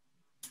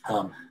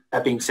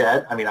 That being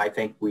said, I mean, I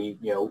think we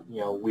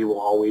will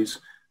always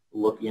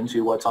look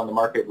into what's on the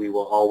market. We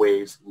will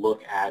always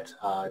look at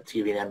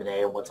TV and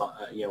M&A and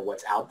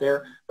what's out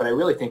there. But I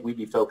really think we'd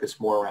be focused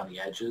more around the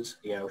edges,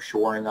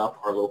 shoring up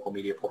our local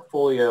media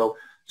portfolio,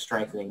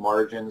 strengthening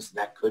margins.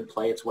 That could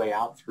play its way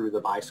out through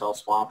the buy, sell,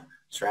 swap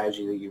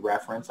strategy that you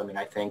referenced. I mean,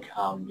 I think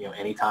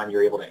anytime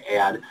you're able to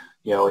add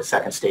a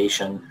second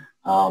station,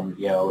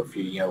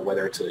 if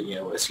whether it's a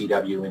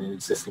CW in an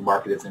existing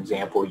market as an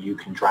example, you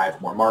can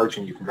drive more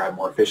margin, you can drive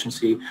more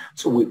efficiency.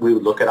 So we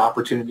would look at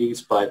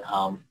opportunities, but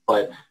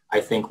I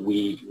think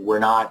we're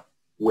not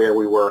where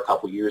we were a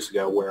couple of years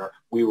ago, where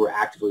we were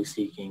actively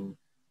seeking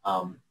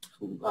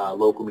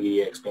local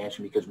media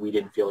expansion because we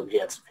didn't feel like we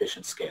had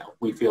sufficient scale.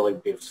 We feel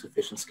like we have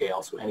sufficient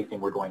scale, so anything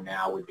we're doing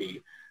now would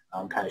be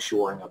kind of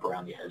shoring up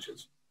around the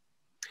edges.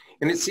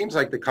 And it seems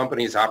like the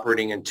company is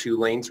operating in 2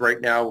 lanes right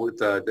now with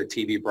the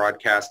TV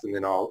broadcast and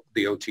then all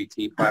the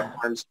OTT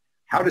platforms.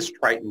 How does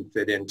Triton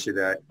fit into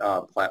that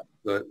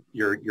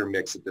your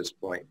mix at this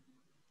point?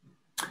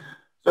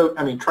 So,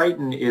 I mean,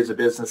 Triton is a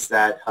business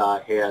that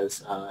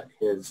has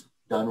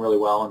done really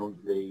well in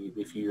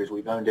the few years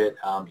we've owned it.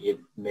 It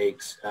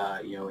makes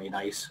a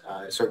nice,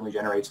 certainly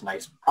generates a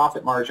nice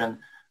profit margin,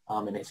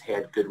 and it's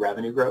had good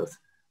revenue growth.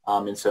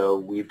 And so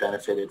we've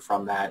benefited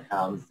from that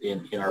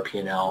in our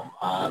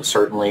P&L.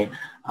 Certainly,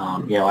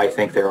 I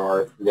think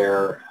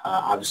there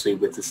obviously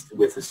with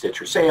the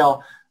Stitcher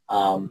sale,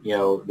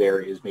 there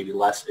is maybe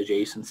less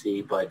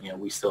adjacency, but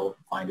we still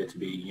find it to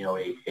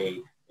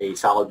be a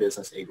solid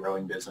business, a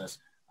growing business,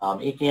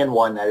 and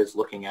one that is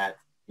looking at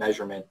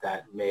measurement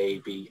that may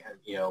be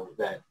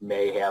that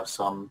may have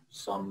some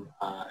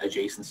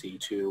adjacency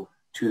to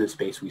the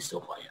space we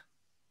still play in.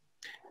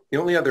 The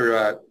only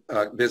other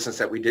business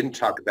that we didn't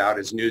talk about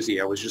is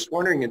Newsy. I was just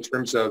wondering, in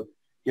terms of,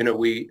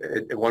 we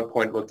at one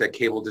point looked at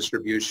cable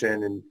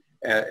distribution and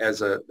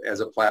as a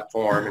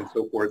platform and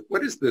so forth.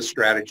 What is the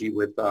strategy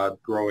with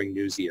growing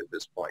Newsy at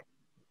this point?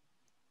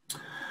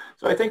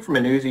 So I think from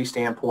a Newsy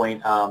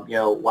standpoint,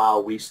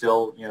 while we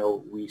still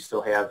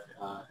have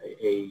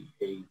a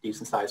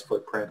decent sized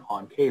footprint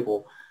on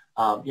cable,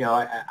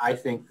 I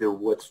think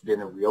what's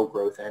been a real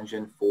growth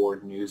engine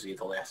for Newsy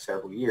the last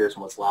several years,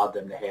 and what's allowed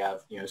them to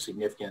have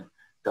significant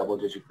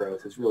double-digit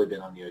growth, has really been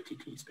on the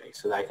OTT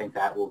space. So I think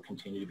that will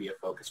continue to be a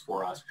focus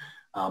for us,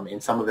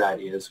 and some of that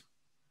is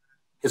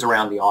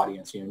around the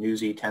audience.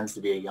 Newsy tends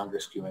to be a younger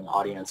skewing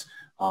audience.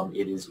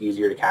 It is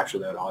easier to capture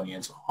that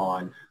audience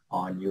on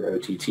your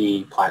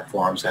OTT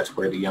platforms. That's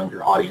where the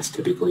younger audience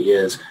typically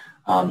is.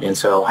 And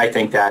so I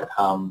think that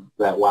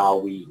that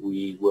while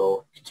we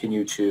will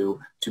continue to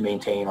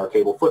maintain our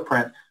cable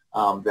footprint,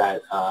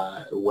 that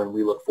when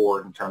we look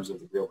forward in terms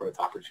of the real growth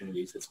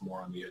opportunities, it's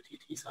more on the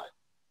OTT side.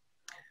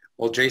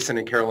 Well, Jason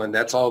and Carolyn,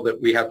 that's all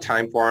that we have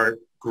time for.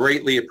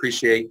 Greatly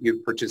appreciate you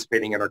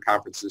participating in our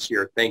conference this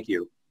year. Thank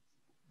you.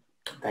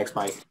 Thanks,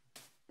 Mike.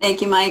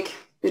 Thank you, Mike.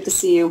 Good to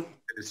see you.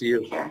 Good to see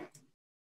you. Take care.